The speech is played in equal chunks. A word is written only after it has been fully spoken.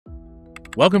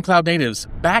Welcome, Cloud Natives.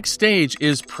 Backstage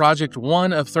is project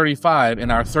 1 of 35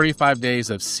 in our 35 days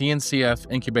of CNCF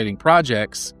Incubating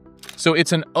Projects. So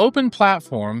it's an open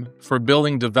platform for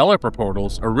building developer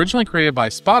portals originally created by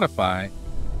Spotify,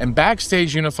 and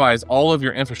Backstage unifies all of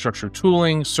your infrastructure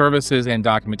tooling, services, and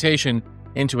documentation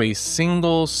into a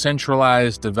single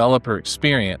centralized developer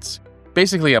experience,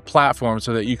 basically a platform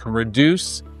so that you can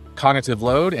reduce cognitive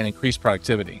load and increase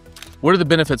productivity. What are the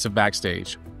benefits of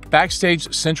Backstage? Backstage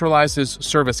centralizes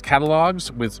service catalogs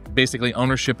with basically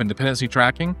ownership and dependency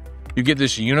tracking. You get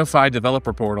this unified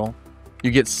developer portal.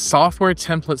 You get software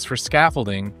templates for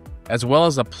scaffolding, as well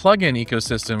as a plugin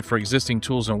ecosystem for existing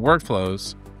tools and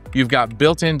workflows. You've got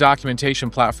built-in documentation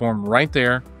platform right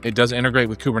there. It does integrate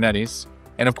with Kubernetes.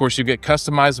 And of course, you get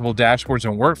customizable dashboards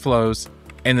and workflows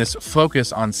and this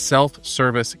focus on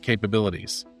self-service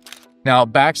capabilities. Now,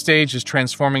 Backstage is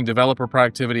transforming developer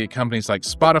productivity at companies like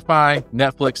Spotify,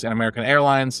 Netflix, and American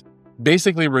Airlines,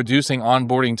 basically reducing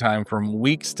onboarding time from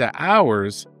weeks to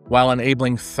hours while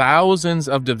enabling thousands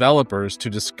of developers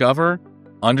to discover,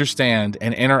 understand,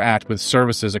 and interact with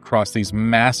services across these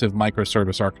massive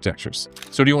microservice architectures.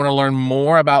 So do you want to learn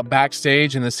more about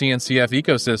Backstage and the CNCF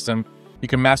ecosystem? You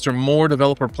can master more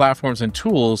developer platforms and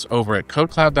tools over at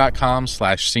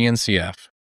KodeKloud.com/CNCF.